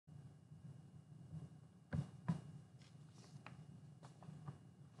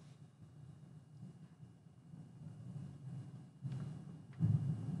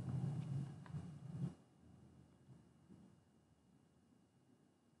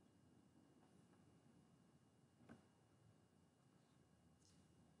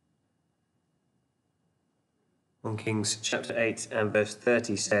1 Kings chapter 8 and verse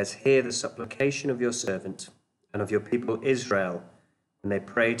 30 says, "Hear the supplication of your servant and of your people Israel when they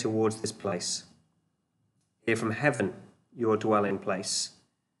pray towards this place. Hear from heaven your dwelling place,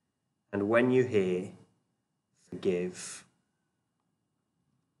 and when you hear, forgive."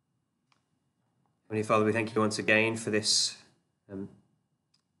 Heavenly Father, we thank you once again for this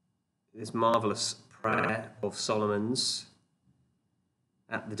marvelous prayer of Solomon's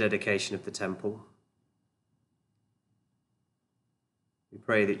at the dedication of the temple. We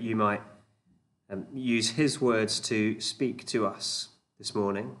pray that you might use his words to speak to us this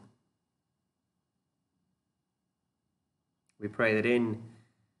morning. We pray that in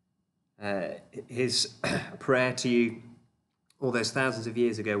his prayer to you all those thousands of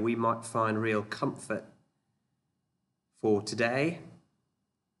years ago, we might find real comfort for today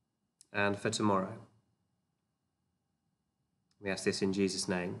and for tomorrow. We ask this in Jesus'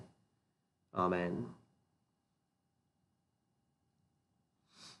 name. Amen.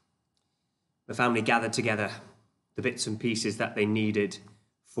 The family gathered together the bits and pieces that they needed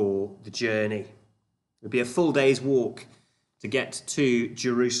for the journey. It would be a full day's walk to get to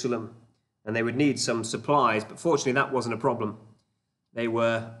Jerusalem, and they would need some supplies, but fortunately that wasn't a problem. They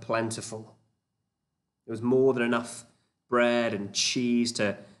were plentiful. There was more than enough bread and cheese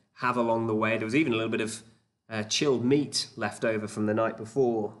to have along the way. There was even a little bit of chilled meat left over from the night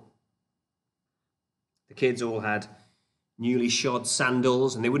before. The kids all had newly shod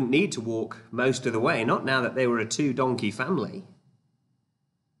sandals, and they wouldn't need to walk most of the way, not now that they were a 2-donkey family.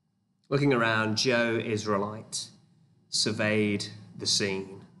 Looking around, Joe Israelite surveyed the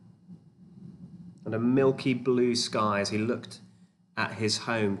scene. Under milky blue skies, he looked at his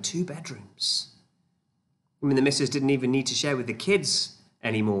home, 2 bedrooms. I mean, the missus didn't even need to share with the kids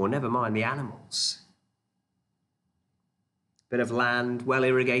anymore, never mind the animals. Bit of land, well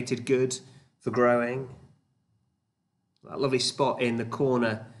irrigated, good for growing. That lovely spot in the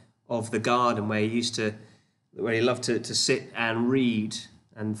corner of the garden where he loved to sit and read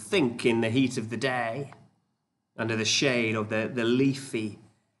and think in the heat of the day, under the shade of the leafy,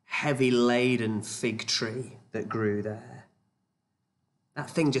 heavy-laden fig tree that grew there. That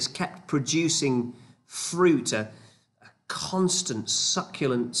thing just kept producing fruit, a constant,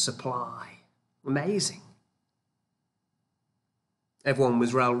 succulent supply. Amazing. Everyone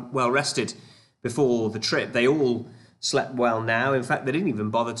was well rested before the trip. They all slept well now. In fact, they didn't even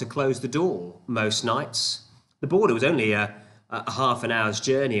bother to close the door most nights. The border was only a half an hour's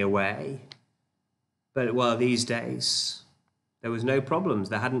journey away. But, well, these days, there was no problems.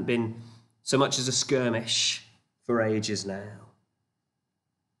 There hadn't been so much as a skirmish for ages now.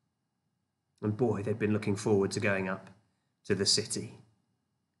 And boy, they'd been looking forward to going up to the city.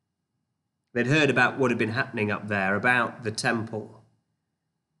 They'd heard about what had been happening up there, about the temple.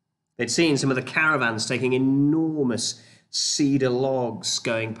 They'd seen some of the caravans taking enormous cedar logs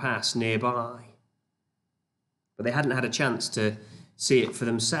going past nearby. But they hadn't had a chance to see it for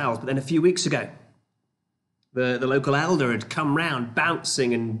themselves. But then a few weeks ago, the local elder had come round,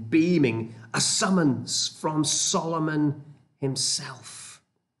 bouncing and beaming, a summons from Solomon himself.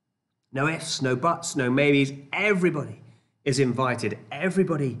 No ifs, no buts, no maybes. Everybody is invited.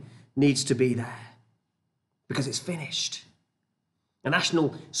 Everybody needs to be there because it's finished. A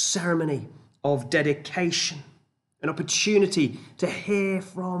national ceremony of dedication, an opportunity to hear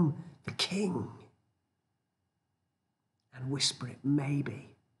from the King and whisper it,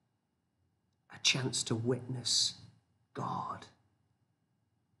 maybe a chance to witness God.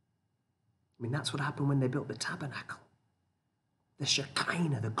 I mean, that's what happened when they built the tabernacle. The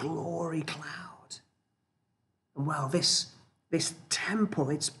Shekinah, the glory cloud. And well, this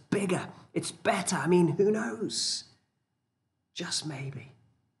temple, it's bigger, it's better. I mean, who knows? Just maybe.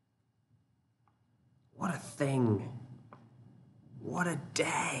 What a thing. What a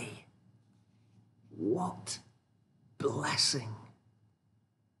day. What blessing.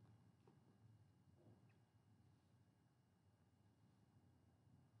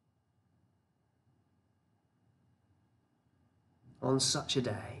 On such a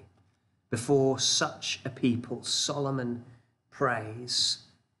day, before such a people, Solomon prays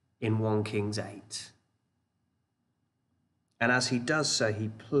in 1 Kings 8. And as he does so, he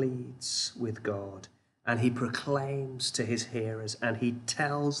pleads with God, and he proclaims to his hearers, and he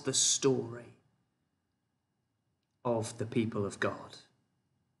tells the story of the people of God.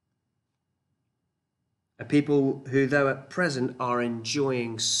 A people who, though at present are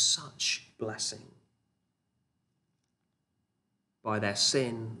enjoying such blessing, by their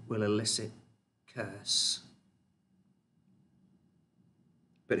sin will elicit curse,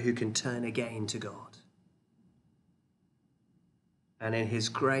 but who can turn again to God, and in his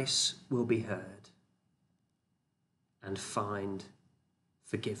grace will be heard, and find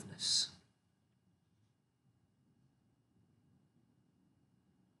forgiveness.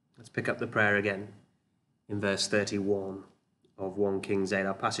 Let's pick up the prayer again in verse 31 of 1 Kings 8.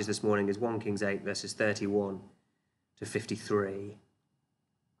 Our passage this morning is 1 Kings 8, verses 31 to 53.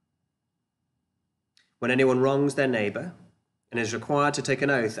 When anyone wrongs their neighbour and is required to take an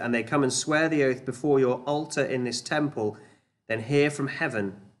oath, and they come and swear the oath before your altar in this temple, then hear from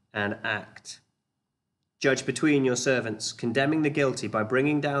heaven and act. Judge between your servants, condemning the guilty by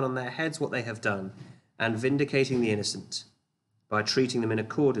bringing down on their heads what they have done, and vindicating the innocent by treating them in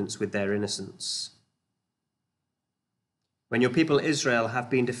accordance with their innocence. When your people Israel have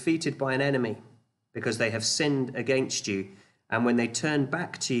been defeated by an enemy because they have sinned against you, and when they turn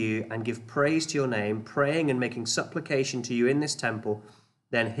back to you and give praise to your name, praying and making supplication to you in this temple,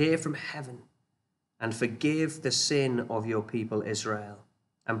 then hear from heaven and forgive the sin of your people Israel,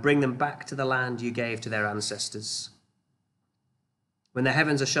 and bring them back to the land you gave to their ancestors. When the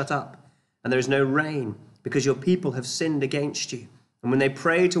heavens are shut up and there is no rain, because your people have sinned against you, and when they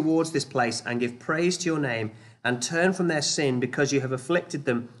pray towards this place and give praise to your name and turn from their sin because you have afflicted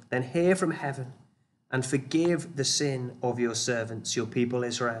them, then hear from heaven and forgive the sin of your servants, your people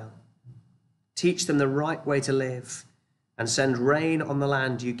Israel. Teach them the right way to live, and send rain on the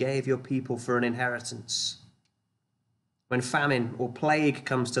land you gave your people for an inheritance. When famine or plague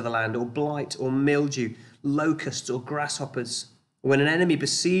comes to the land, or blight or mildew, locusts or grasshoppers, or when an enemy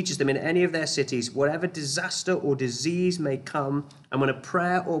besieges them in any of their cities, whatever disaster or disease may come, and when a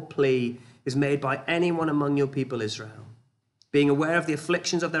prayer or plea is made by anyone among your people Israel, being aware of the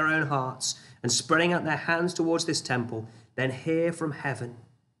afflictions of their own hearts and spreading out their hands towards this temple, then hear from heaven,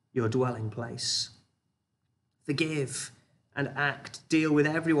 your dwelling place. Forgive and act, deal with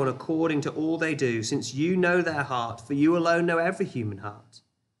everyone according to all they do, since you know their heart, for you alone know every human heart,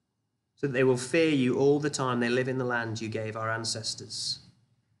 so that they will fear you all the time they live in the land you gave our ancestors.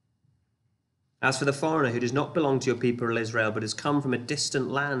 As for the foreigner who does not belong to your people Israel, but has come from a distant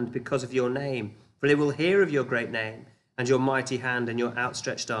land because of your name, for they will hear of your great name and your mighty hand and your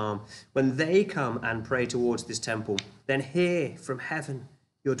outstretched arm, when they come and pray towards this temple, then hear from heaven,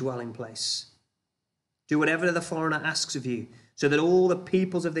 your dwelling place. Do whatever the foreigner asks of you, so that all the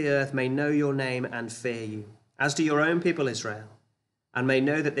peoples of the earth may know your name and fear you, as do your own people Israel, and may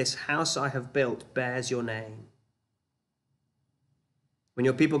know that this house I have built bears your name. When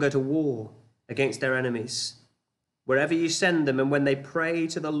your people go to war against their enemies, wherever you send them, and when they pray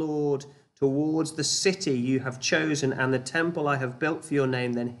to the Lord towards the city you have chosen and the temple I have built for your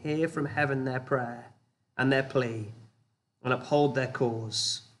name, then hear from heaven their prayer and their plea, and uphold their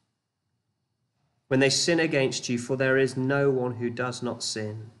cause. When they sin against you, for there is no one who does not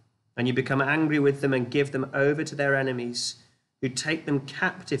sin, and you become angry with them and give them over to their enemies, who take them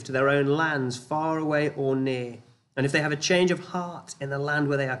captive to their own lands, far away or near, and if they have a change of heart in the land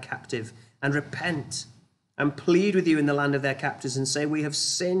where they are captive, and repent and plead with you in the land of their captors, and say, we have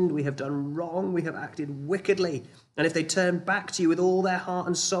sinned, we have done wrong, we have acted wickedly, and if they turn back to you with all their heart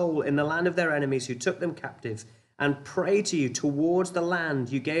and soul in the land of their enemies who took them captive, and pray to you towards the land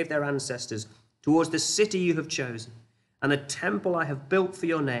you gave their ancestors, towards the city you have chosen, and the temple I have built for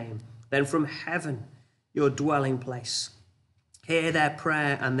your name, then from heaven, your dwelling place, hear their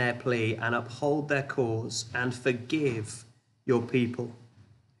prayer and their plea, and uphold their cause, and forgive your people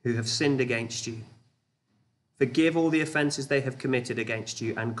who have sinned against you. Forgive all the offences they have committed against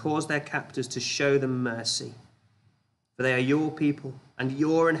you, and cause their captors to show them mercy. For they are your people and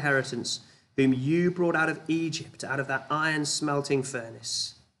your inheritance, whom you brought out of Egypt, out of that iron smelting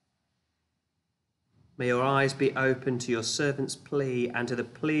furnace. May your eyes be open to your servant's plea and to the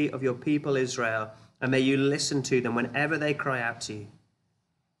plea of your people Israel, and may you listen to them whenever they cry out to you.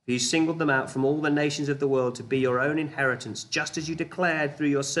 For you singled them out from all the nations of the world to be your own inheritance, just as you declared through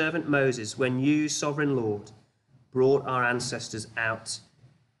your servant Moses, when you, sovereign Lord, brought our ancestors out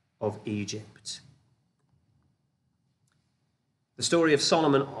of Egypt. The story of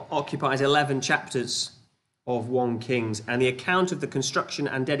Solomon occupies 11 chapters of 1 Kings, and the account of the construction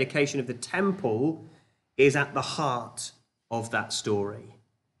and dedication of the temple is at the heart of that story.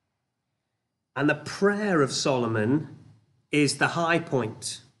 And the prayer of Solomon is the high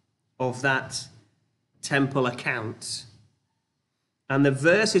point of that temple account. And the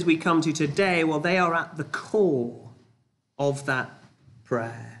verses we come to today, well, they are at the core of that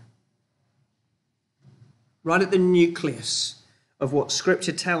prayer. Right at the nucleus of what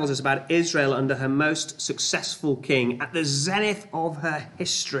Scripture tells us about Israel under her most successful king, at the zenith of her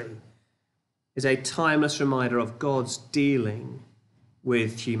history, is a timeless reminder of God's dealing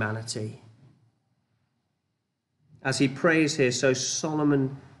with humanity. As he prays here, so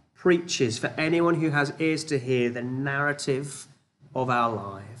Solomon preaches, for anyone who has ears to hear, the narrative of our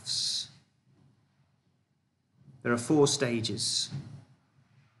lives. There are 4 stages: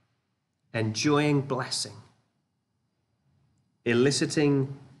 enjoying blessing,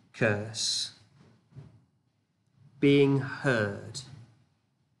 eliciting curse, being heard,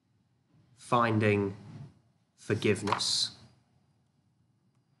 finding forgiveness.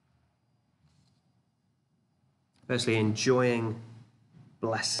 Firstly, enjoying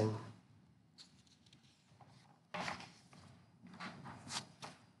blessing.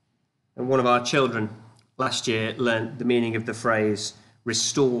 And one of our children last year learnt the meaning of the phrase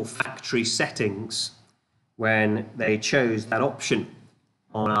restore factory settings when they chose that option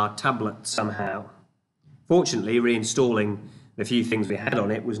on our tablet somehow. Fortunately, reinstalling the few things we had on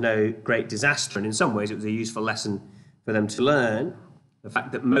it was no great disaster, and in some ways it was a useful lesson for them to learn. The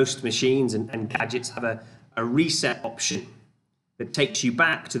fact that most machines and gadgets have a reset option that takes you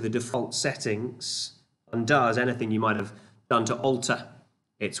back to the default settings, undoes anything you might have done to alter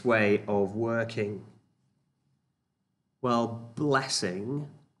its way of working. Well, blessing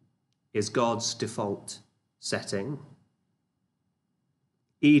is God's default setting.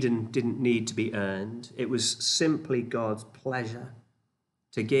 Eden didn't need to be earned. It was simply God's pleasure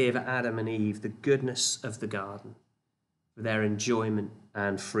to give Adam and Eve the goodness of the garden for their enjoyment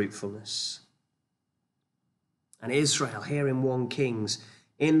and fruitfulness. And Israel, here in 1 Kings,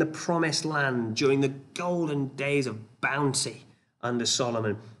 in the promised land during the golden days of bounty under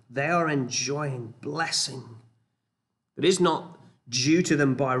Solomon, they are enjoying blessing that is not due to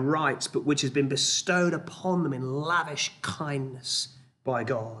them by rights, but which has been bestowed upon them in lavish kindness by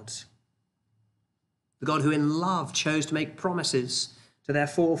God. The God who in love chose to make promises to their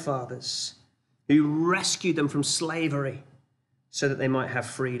forefathers, who rescued them from slavery so that they might have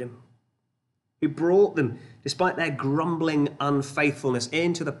freedom, who brought them, despite their grumbling unfaithfulness,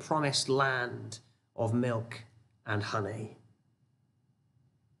 into the promised land of milk and honey.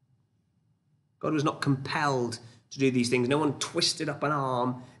 God was not compelled to do these things. No one twisted up an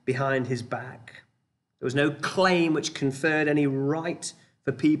arm behind his back. There was no claim which conferred any right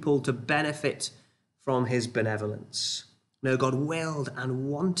for people to benefit from his benevolence. No, God willed and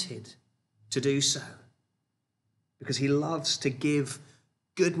wanted to do so because he loves to give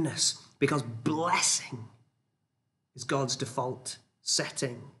goodness, because blessing is God's default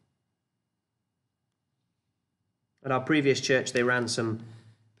setting. At our previous church, they ran some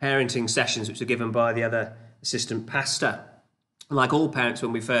parenting sessions which were given by the other assistant pastor. And like all parents,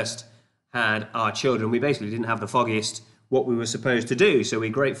 when we first had our children, we basically didn't have the foggiest what we were supposed to do, so we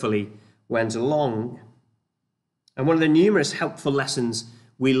gratefully went along. And one of the numerous helpful lessons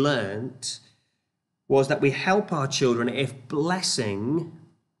we learnt was that we help our children if blessing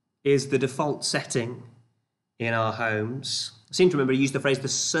is the default setting in our homes. I seem to remember he used the phrase the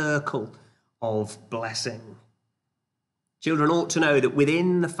circle of blessing. Children ought to know that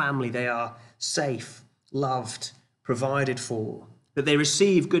within the family they are safe, loved, provided for, that they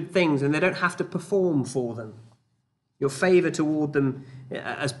receive good things and they don't have to perform for them. Your favour toward them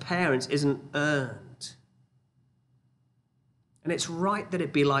as parents isn't earned. And it's right that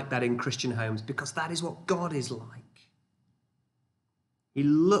it be like that in Christian homes, because that is what God is like. He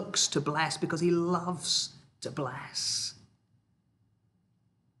looks to bless because he loves to bless.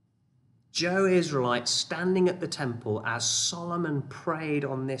 Joe Israelite standing at the temple as Solomon prayed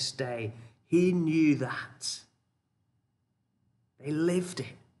on this day, he knew that. They lived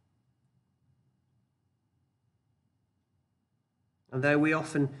it. And though we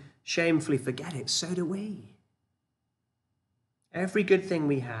often shamefully forget it, so do we. Every good thing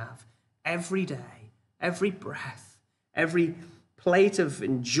we have, every day, every breath, every plate of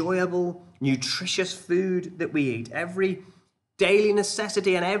enjoyable, nutritious food that we eat, every daily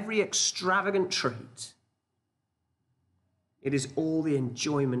necessity and every extravagant treat, it is all the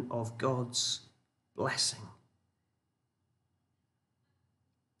enjoyment of God's blessing.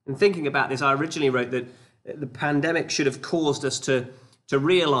 In thinking about this, I originally wrote that the pandemic should have caused us to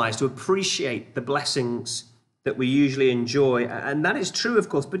realize, to appreciate the blessings that we usually enjoy. And that is true, of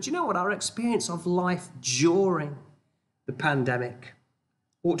course. But you know what? Our experience of life during the pandemic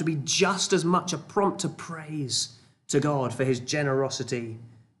ought to be just as much a prompt to praise to God for his generosity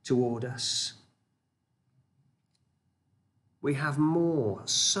toward us. We have more,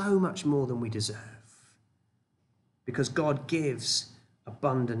 so much more than we deserve, because God gives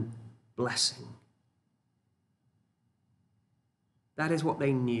abundant blessing. That is what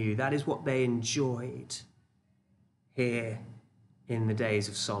they knew. That is what they enjoyed here in the days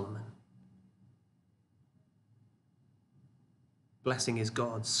of Solomon. Blessing is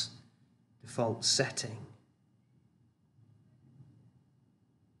God's default setting.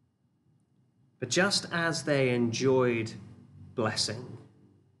 But just as they enjoyed blessing,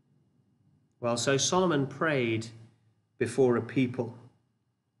 well, so Solomon prayed before a people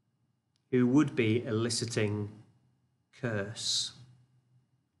who would be eliciting curse.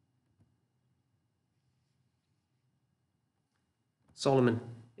 Solomon,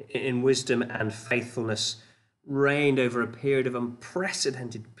 in wisdom and faithfulness, reigned over a period of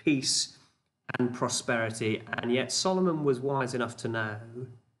unprecedented peace and prosperity, and yet Solomon was wise enough to know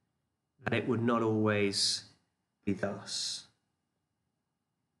that it would not always be thus.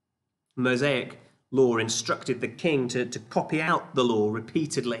 Mosaic law instructed the king to copy out the law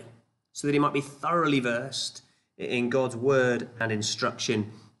repeatedly so that he might be thoroughly versed in God's word and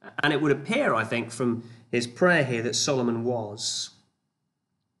instruction. And it would appear, I think, from his prayer here that Solomon was.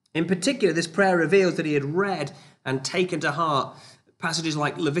 In particular, this prayer reveals that he had read and taken to heart passages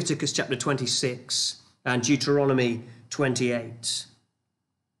like Leviticus chapter 26 and Deuteronomy 28.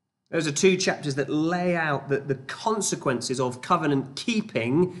 Those are two chapters that lay out the consequences of covenant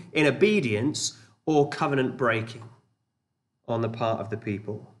keeping in obedience or covenant breaking on the part of the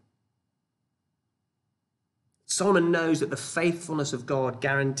people. Solomon knows that the faithfulness of God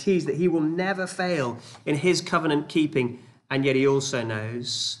guarantees that he will never fail in his covenant keeping, and yet he also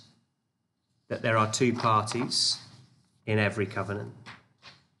knows that there are two parties in every covenant.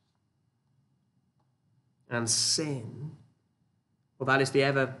 And sin, well, that is the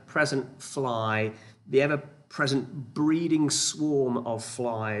ever-present fly, the ever-present breeding swarm of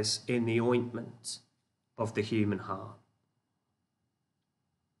flies in the ointment of the human heart.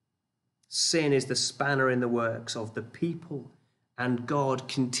 Sin is the spanner in the works of the people and God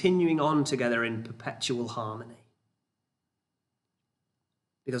continuing on together in perpetual harmony.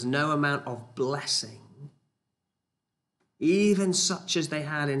 Because no amount of blessing, even such as they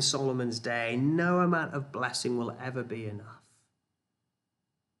had in Solomon's day, no amount of blessing will ever be enough.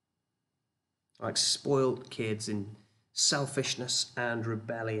 Like spoiled kids in selfishness and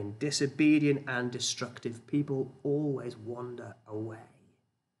rebellion, disobedient and destructive, people always wander away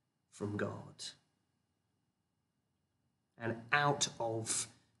from God and out of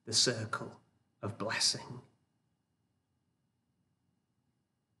the circle of blessing.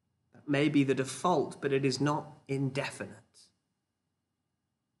 That may be the default, but it is not indefinite.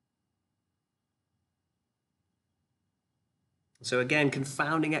 So again,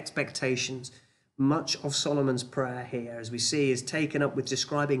 confounding expectations. Much of Solomon's prayer here, as we see, is taken up with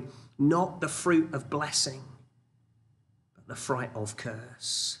describing not the fruit of blessing, but the fright of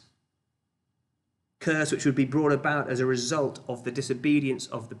curse. Curse which would be brought about as a result of the disobedience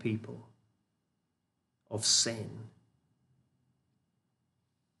of the people, of sin.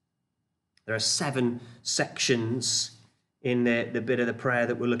 There are 7 sections in the bit of the prayer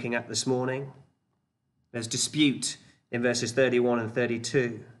that we're looking at this morning. There's dispute in verses 31 and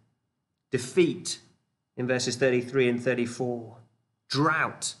 32. Defeat in verses 33 and 34.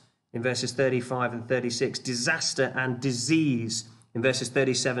 Drought in verses 35 and 36. Disaster and disease in verses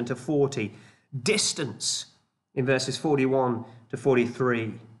 37 to 40. Distance in verses 41 to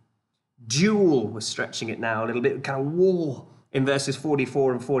 43. Duel, we're stretching it now a little bit, kind of war in verses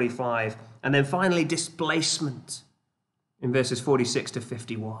 44 and 45. And then finally displacement in verses 46 to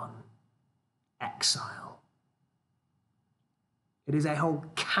 51. Exile. It is a whole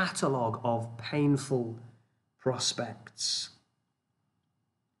catalogue of painful prospects.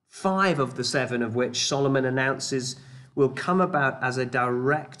 5 of the 7 of which Solomon announces will come about as a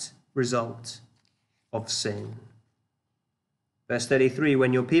direct result of sin. Verse 33,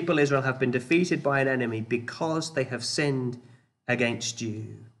 when your people Israel have been defeated by an enemy because they have sinned against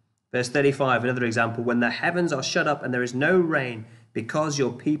you. Verse 35, another example, when the heavens are shut up and there is no rain because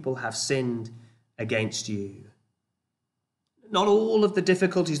your people have sinned against you. Not all of the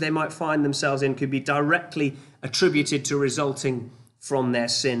difficulties they might find themselves in could be directly attributed to resulting from their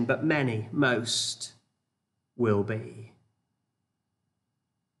sin, but many, most, will be.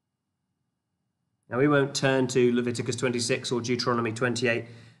 Now, we won't turn to Leviticus 26 or Deuteronomy 28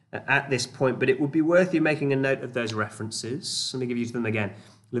 at this point, but it would be worth you making a note of those references. Let me give you them again.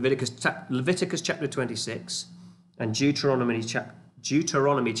 Leviticus chapter 26 and Deuteronomy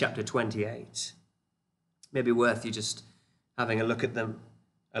chapter 28. Maybe worth you just having a look at them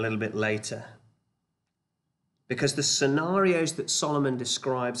a little bit later. Because the scenarios that Solomon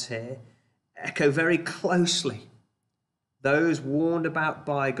describes here echo very closely those warned about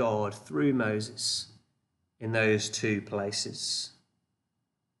by God through Moses in those 2 places.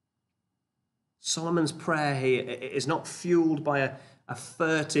 Solomon's prayer here is not fueled by a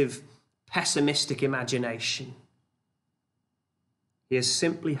furtive, pessimistic imagination. He has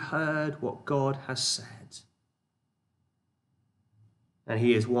simply heard what God has said. and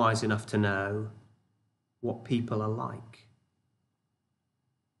he is wise enough to know what people are like.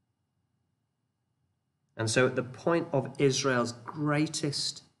 And so at the point of Israel's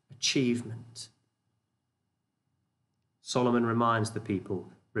greatest achievement, Solomon reminds the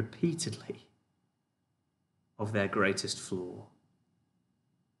people repeatedly of their greatest flaw.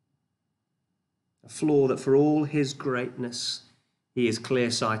 A flaw that for all his greatness, he is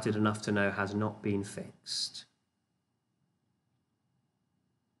clear-sighted enough to know has not been fixed.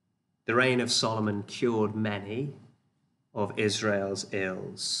 The reign of Solomon cured many of Israel's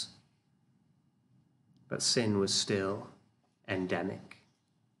ills, but sin was still endemic.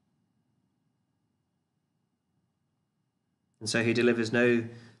 And so he delivers no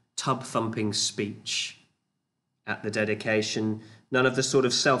tub-thumping speech at the dedication, none of the sort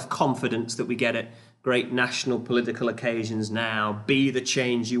of self-confidence that we get at great national political occasions now. Be the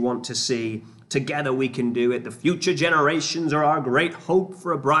change you want to see. Together we can do it. The future generations are our great hope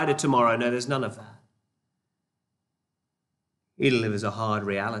for a brighter tomorrow. No, there's none of that. He delivers a hard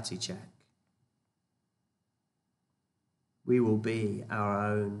reality check. We will be our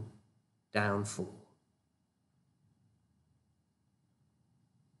own downfall.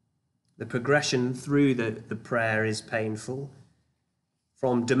 The progression through the prayer is painful.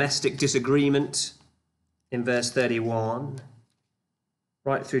 From domestic disagreement in verse 31,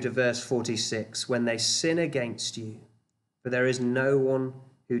 right through to verse 46, when they sin against you, for there is no one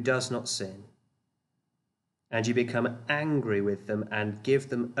who does not sin, and you become angry with them and give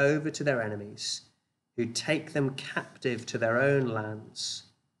them over to their enemies, who take them captive to their own lands,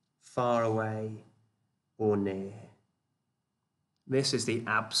 far away or near. This is the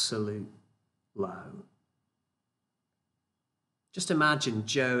absolute low. Just imagine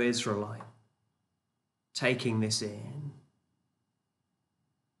Joe Israelite taking this in.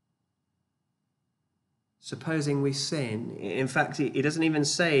 Supposing we sin. In fact, he doesn't even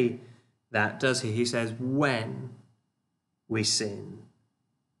say that, does he? He says, when we sin.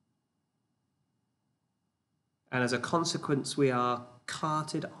 And as a consequence, we are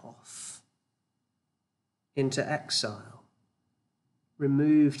carted off into exile,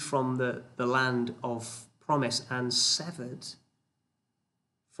 removed from the land of promise and severed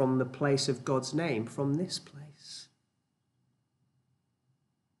from the place of God's name, from this place.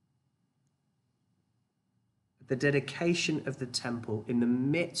 The dedication of the temple in the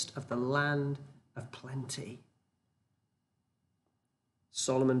midst of the land of plenty.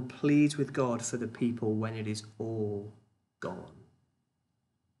 Solomon pleads with God for the people when it is all gone.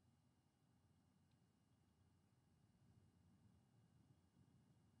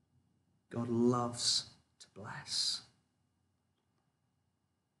 God loves to bless,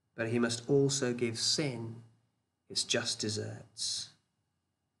 but he must also give sin its just deserts.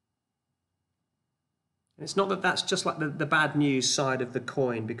 And it's not that that's just like the bad news side of the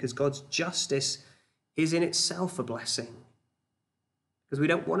coin, because God's justice is in itself a blessing. Because we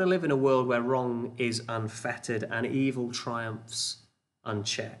don't want to live in a world where wrong is unfettered and evil triumphs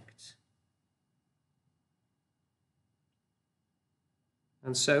unchecked.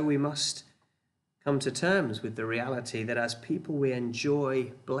 And so we must come to terms with the reality that as people we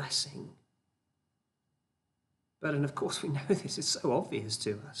enjoy blessing. But, and of course we know this is so obvious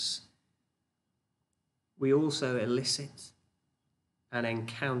to us, we also elicit and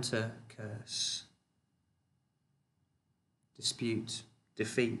encounter curse, dispute,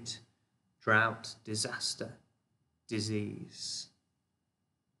 defeat, drought, disaster, disease.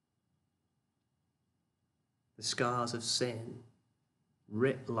 The scars of sin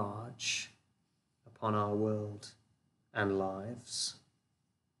writ large upon our world and lives.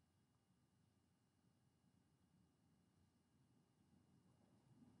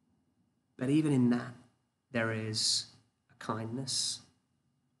 But even in that, there is a kindness.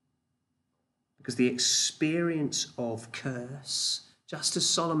 Because the experience of curse, just as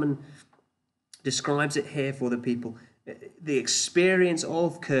Solomon describes it here for the people, the experience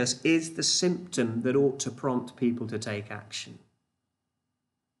of curse is the symptom that ought to prompt people to take action.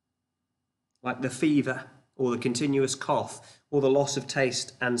 Like the fever or the continuous cough or the loss of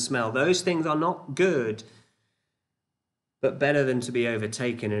taste and smell. Those things are not good, but better than to be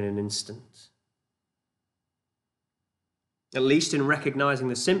overtaken in an instant. At least in recognizing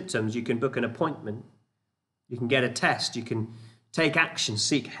the symptoms, you can book an appointment. You can get a test. You can take action,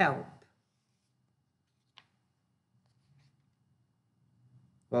 seek help.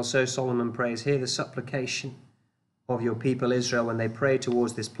 Well, so Solomon prays, hear the supplication of your people Israel when they pray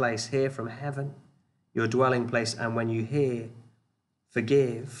towards this place. Hear from heaven, your dwelling place, and when you hear,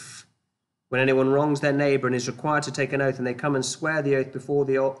 forgive. When anyone wrongs their neighbor and is required to take an oath, and they come and swear the oath before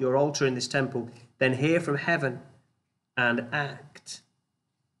your altar in this temple, then hear from heaven and act.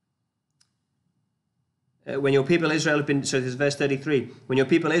 When your people Israel have been, so this is verse 33, when your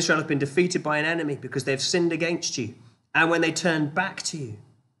people Israel have been defeated by an enemy because they've sinned against you, and when they turn back to you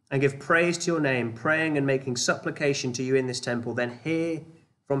and give praise to your name, praying and making supplication to you in this temple, then hear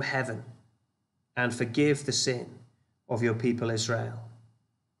from heaven and forgive the sin of your people Israel.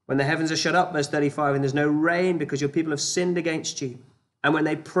 When the heavens are shut up, verse 35, and there's no rain because your people have sinned against you, and when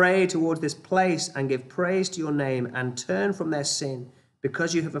they pray towards this place and give praise to your name and turn from their sin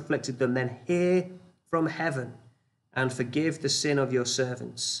because you have afflicted them, then hear from heaven and forgive the sin of your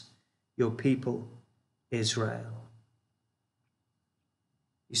servants, your people Israel.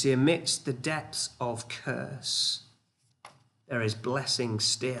 You see, amidst the depths of curse, there is blessing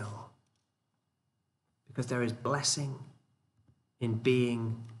still, because there is blessing in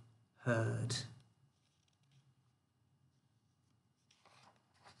being heard.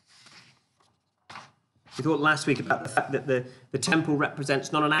 We thought last week about the fact that the temple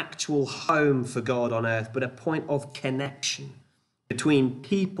represents not an actual home for God on earth, but a point of connection between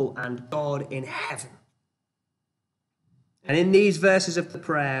people and God in heaven. And in these verses of the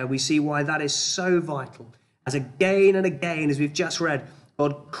prayer, we see why that is so vital. As again and again, as we've just read,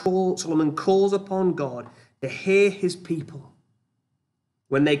 Solomon calls upon God to hear his people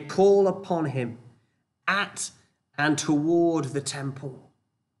when they call upon him at and toward the temple.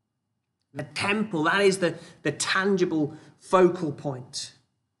 The temple, that is the tangible focal point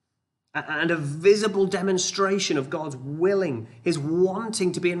and a visible demonstration of God's his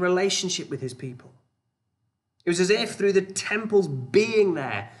wanting to be in relationship with his people. It was as if through the temple's being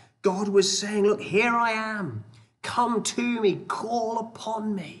there, God was saying, look, here I am. Come to me, call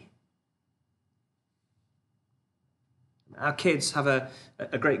upon me. Our kids have a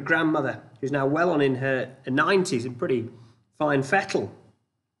great grandmother who's now well on in her 90s and pretty fine fettle.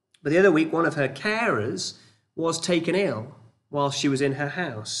 But the other week, one of her carers was taken ill while she was in her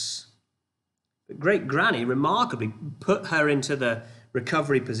house. But great granny remarkably put her into the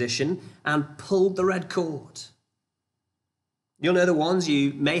recovery position and pulled the red cord. You'll know the ones,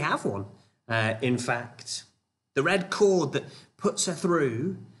 you may have one, in fact. The red cord that puts her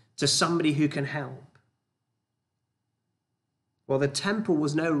through to somebody who can help. Well, the temple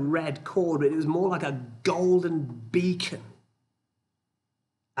was no red cord, but it was more like a golden beacon,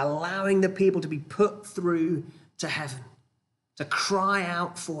 allowing the people to be put through to heaven, to cry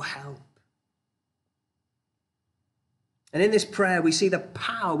out for help. And in this prayer, we see the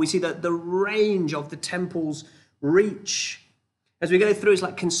power, we see the range of the temple's reach. As we go through, it's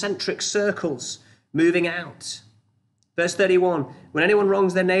like concentric circles moving out. Verse 31, when anyone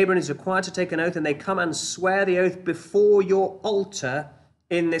wrongs their neighbor and is required to take an oath, and they come and swear the oath before your altar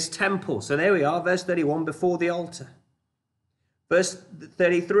in this temple. So there we are, verse 31, before the altar. Verse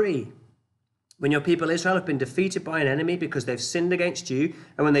 33, when your people Israel have been defeated by an enemy because they've sinned against you,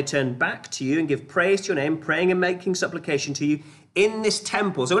 and when they turn back to you and give praise to your name, praying and making supplication to you in this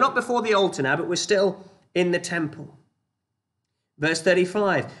temple. So we're not before the altar now, but we're still in the temple. Verse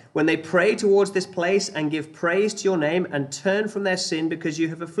 35, when they pray towards this place and give praise to your name and turn from their sin because you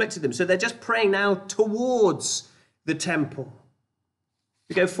have afflicted them. So they're just praying now towards the temple.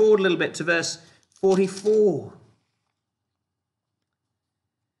 We go forward a little bit to verse 44.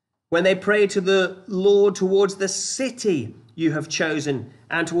 When they pray to the Lord towards the city you have chosen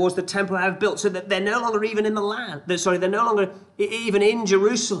and towards the temple I have built, so that they're no longer even in the land. They're no longer even in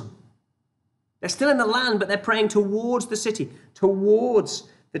Jerusalem. They're still in the land, but they're praying towards the city, towards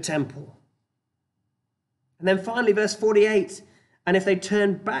the temple. And then finally, verse 48, and if they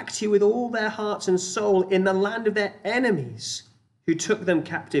turn back to you with all their hearts and soul in the land of their enemies who took them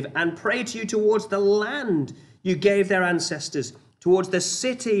captive, and pray to you towards the land you gave their ancestors, towards the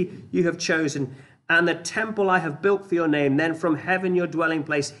city you have chosen, and the temple I have built for your name, then from heaven your dwelling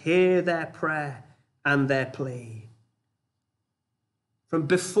place, hear their prayer and their plea. From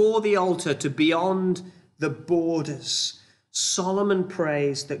before the altar to beyond the borders, Solomon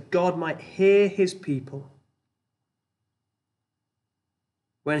prays that God might hear his people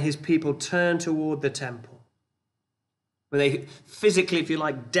when his people turn toward the temple, when they physically, if you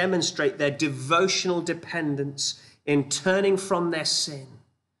like, demonstrate their devotional dependence in turning from their sin,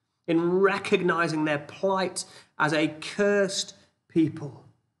 in recognizing their plight as a cursed people,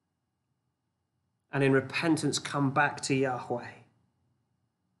 and in repentance come back to Yahweh.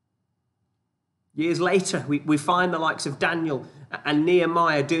 Years later, we find the likes of Daniel and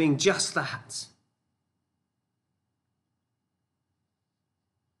Nehemiah doing just that.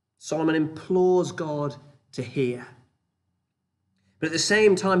 Solomon implores God to hear. But at the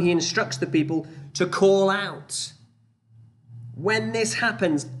same time, he instructs the people to call out. When this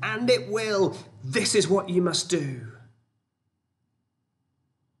happens, and it will, this is what you must do.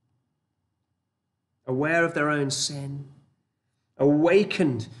 aware of their own sin,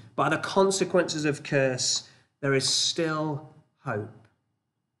 awakened by the consequences of curse, there is still hope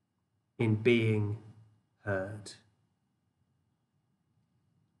in being heard.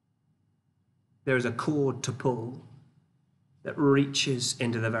 There is a cord to pull that reaches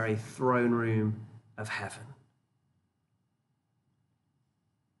into the very throne room of heaven.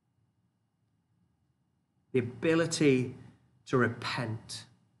 The ability to repent,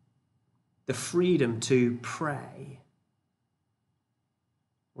 the freedom to pray,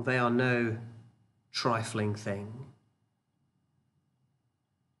 well, they are no trifling thing.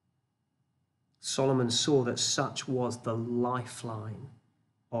 Solomon saw that such was the lifeline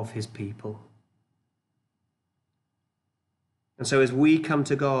of his people. And so as we come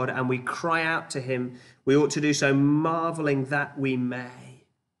to God and we cry out to him, we ought to do so marveling that we may,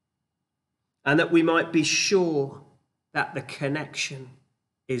 and that we might be sure that the connection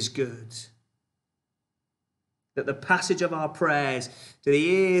is good. That the passage of our prayers to the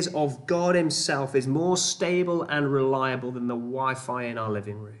ears of God himself is more stable and reliable than the Wi-Fi in our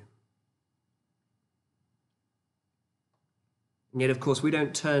living room. And yet, of course, we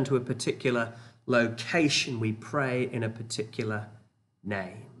don't turn to a particular location. We pray in a particular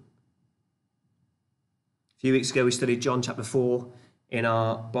name. A few weeks ago, we studied John chapter 4 in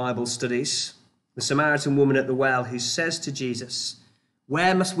our Bible studies. The Samaritan woman at the well who says to Jesus,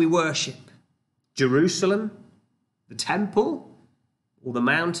 "Where must we worship? Jerusalem, the temple, or the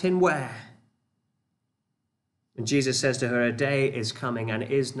mountain where?" And Jesus says to her, "A day is coming and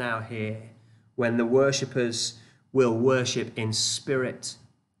is now here when the worshippers will worship in spirit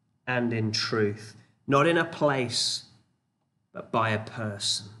and in truth, not in a place, but by a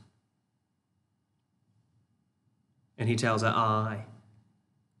person." And he tells her, "I,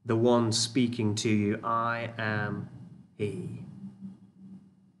 the one speaking to you, I am he."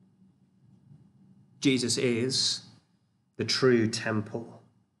 Jesus is the true temple,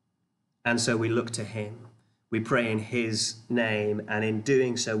 and so we look to him. We pray in his name, and in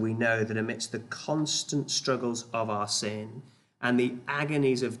doing so we know that amidst the constant struggles of our sin and the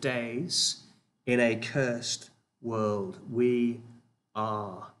agonies of days in a cursed world, we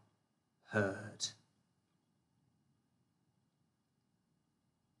are heard.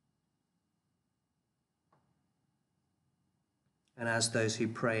 And as those who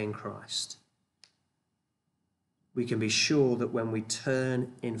pray in Christ, we can be sure that when we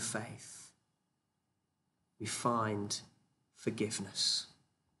turn in faith, we find forgiveness.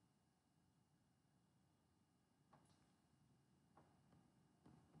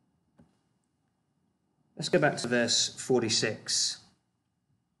 Let's go back to verse 46.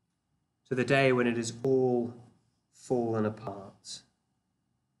 To the day when it is all fallen apart.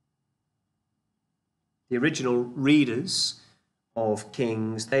 The original readers of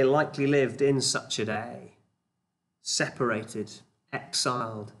Kings, they likely lived in such a day, separated,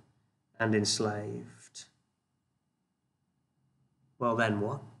 exiled, and enslaved. Well, then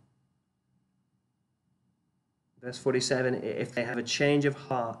what? Verse 47, if they have a change of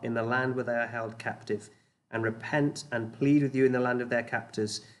heart in the land where they are held captive, and repent and plead with you in the land of their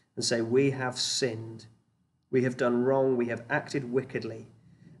captors, and say, "We have sinned, we have done wrong, we have acted wickedly,"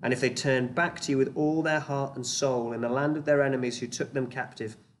 and if they turn back to you with all their heart and soul in the land of their enemies who took them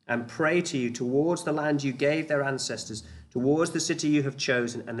captive, and pray to you towards the land you gave their ancestors, towards the city you have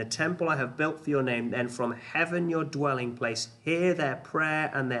chosen, and the temple I have built for your name, then from heaven your dwelling place, hear their prayer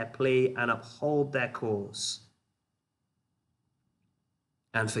and their plea, and uphold their cause,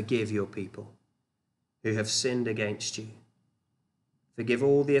 and forgive your people who have sinned against you. Forgive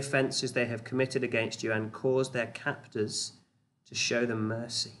all the offences they have committed against you, and cause their captors to show them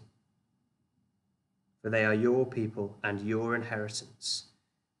mercy. For they are your people and your inheritance,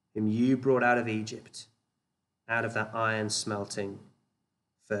 whom you brought out of Egypt, out of that iron smelting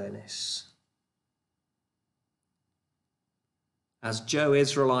furnace. As Joe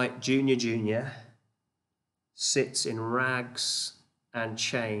Israelite Jr. sits in rags and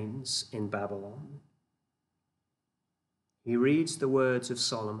chains in Babylon, he reads the words of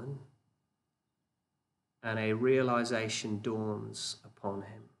Solomon, and a realization dawns upon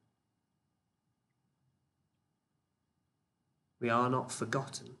him. We are not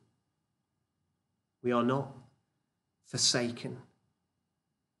forgotten. We are not forsaken.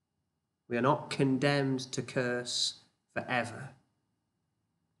 We are not condemned to curse forever.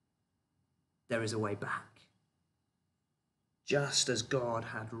 There is a way back. Just as God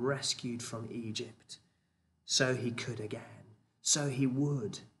had rescued from Egypt, so he could again, so he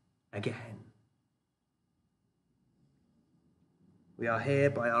would again. We are here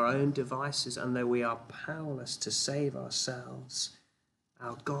by our own devices, and though we are powerless to save ourselves,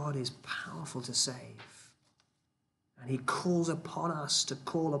 Our God is powerful to save, and he calls upon us to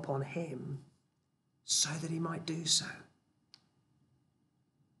call upon him so that he might do so.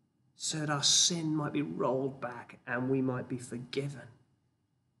 So that our sin might be rolled back and we might be forgiven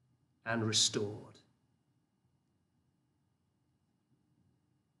and restored.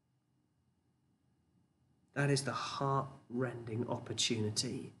 That is the heart-rending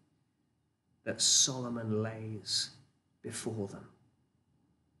opportunity that Solomon lays before them.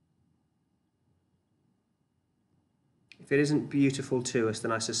 If it isn't beautiful to us,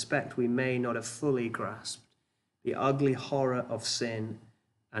 then I suspect we may not have fully grasped the ugly horror of sin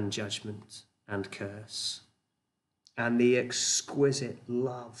and judgment and curse, and the exquisite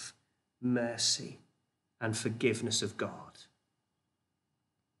love, mercy, and forgiveness of God.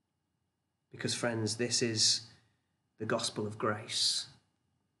 Because, friends, this is the gospel of grace,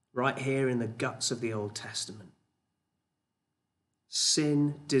 right here in the guts of the Old Testament.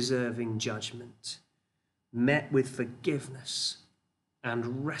 Sin-deserving judgment met with forgiveness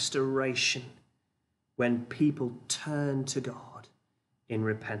and restoration when people turn to God in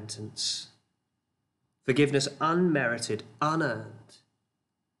repentance. Forgiveness unmerited, unearned,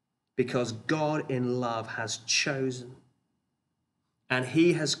 because God in love has chosen, and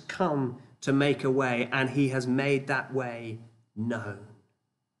he has come to make a way, and he has made that way known.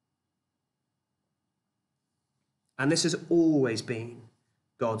 And this has always been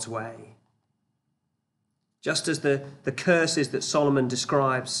God's way. Just as the curses that Solomon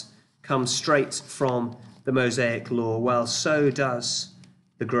describes come straight from the Mosaic law, well, so does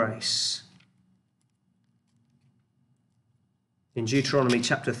the grace. In Deuteronomy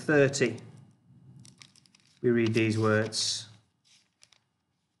chapter 30, we read these words.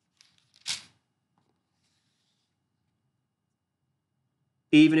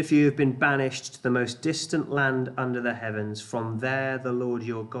 Even if you have been banished to the most distant land under the heavens, from there the Lord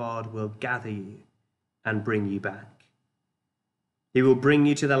your God will gather you and bring you back. He will bring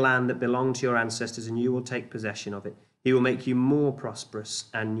you to the land that belonged to your ancestors, and you will take possession of it. He will make you more prosperous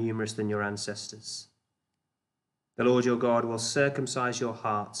and numerous than your ancestors. The Lord your God will circumcise your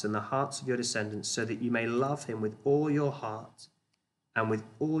hearts and the hearts of your descendants, so that you may love him with all your heart and with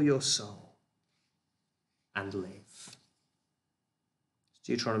all your soul and live.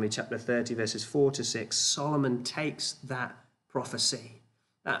 Deuteronomy chapter 30, verses 4 to 6, Solomon takes that prophecy,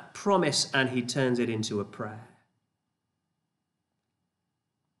 that promise, and he turns it into a prayer.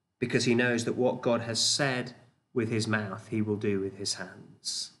 Because he knows that what God has said with his mouth, he will do with his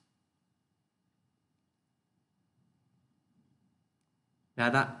hands. Now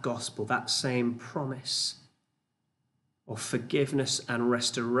that gospel, that same promise of forgiveness and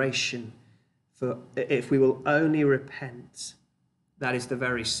restoration, for if we will only repent, that is the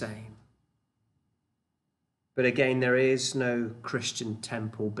very same. But again, there is no Christian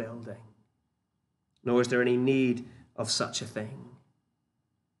temple building, nor is there any need of such a thing.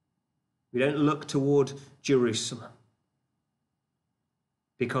 We don't look toward Jerusalem,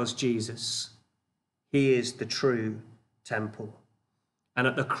 because Jesus, he is the true temple. And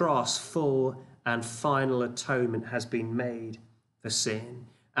at the cross, full and final atonement has been made for sin,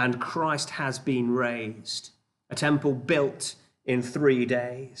 and Christ has been raised, a temple built in 3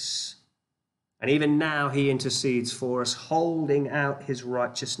 days. And even now he intercedes for us, holding out his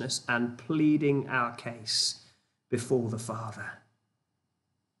righteousness and pleading our case before the Father.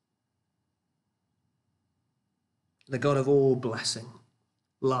 The God of all blessing,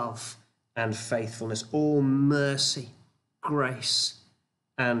 love and faithfulness, all mercy, grace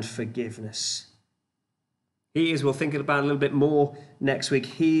and forgiveness. He is, we'll think about it a little bit more next week,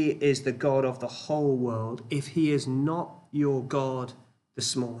 he is the God of the whole world. If he is not your God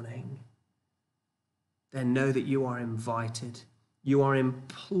this morning, then know that you are invited, you are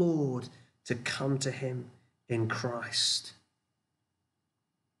implored to come to him in Christ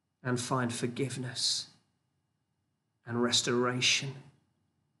and find forgiveness and restoration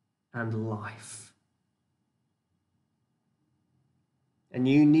and life. And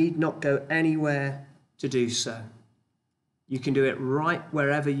you need not go anywhere to do so. You can do it right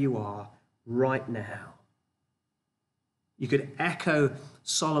wherever you are, right now. You could echo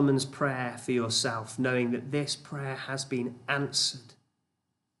Solomon's prayer for yourself, knowing that this prayer has been answered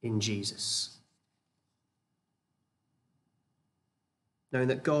in Jesus. Knowing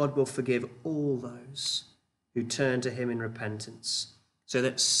that God will forgive all those who turn to him in repentance, so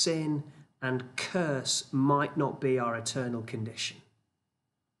that sin and curse might not be our eternal condition,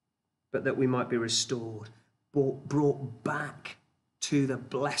 but that we might be restored, brought back to the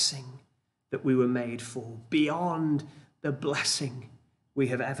blessing that we were made for, beyond the blessing we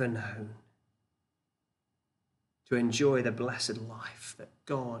have ever known, to enjoy the blessed life that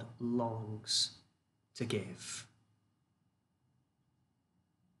God longs to give.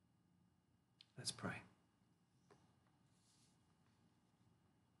 Let's pray.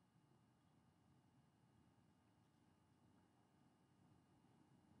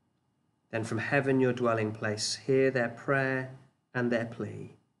 Then from heaven, your dwelling place, hear their prayer and their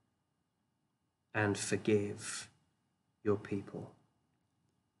plea, and forgive your people.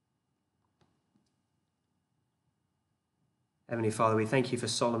 Heavenly Father, we thank you for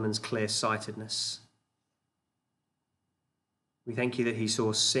Solomon's clear-sightedness. We thank you that he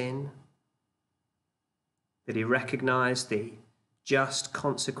saw sin, that he recognized the just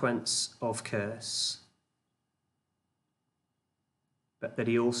consequence of curse, but that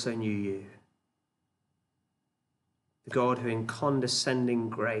he also knew you, the God who in condescending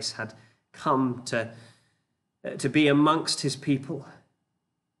grace had come to be amongst his people,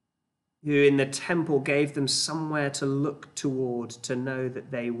 who in the temple gave them somewhere to look toward, to know that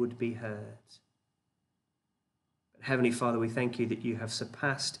they would be heard. But Heavenly Father, we thank you that you have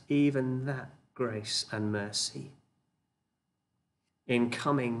surpassed even that grace and mercy in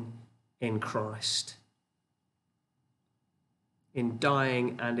coming in Christ, in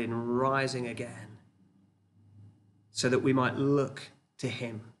dying and in rising again, so that we might look to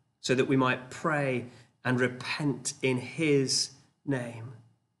him, so that we might pray and repent in his name.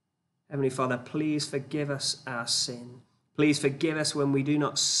 Heavenly Father, please forgive us our sin. Please forgive us when we do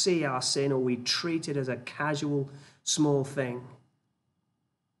not see our sin or we treat it as a casual, small thing.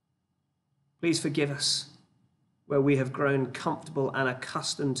 Please forgive us where we have grown comfortable and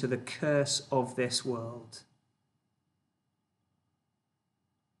accustomed to the curse of this world.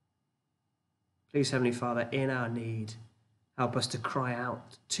 Please, Heavenly Father, in our need, help us to cry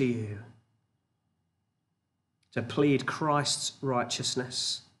out to you, to plead Christ's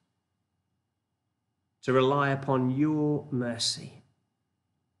righteousness, to rely upon your mercy,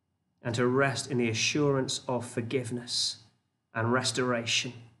 and to rest in the assurance of forgiveness and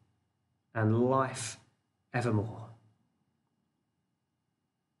restoration and life evermore.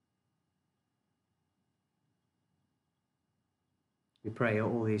 We pray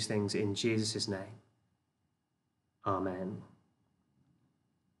all these things in Jesus' name. Amen.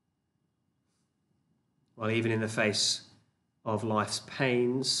 Well, even in the face of life's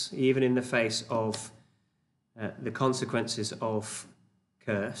pains, even in the face of the consequences of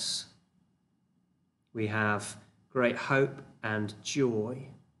curse, we have great hope and joy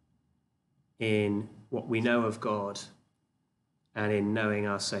in what we know of God and in knowing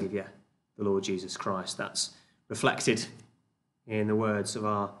our Saviour, the Lord Jesus Christ. That's reflected in the words of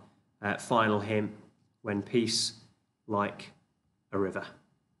our final hymn, When Peace Like a River.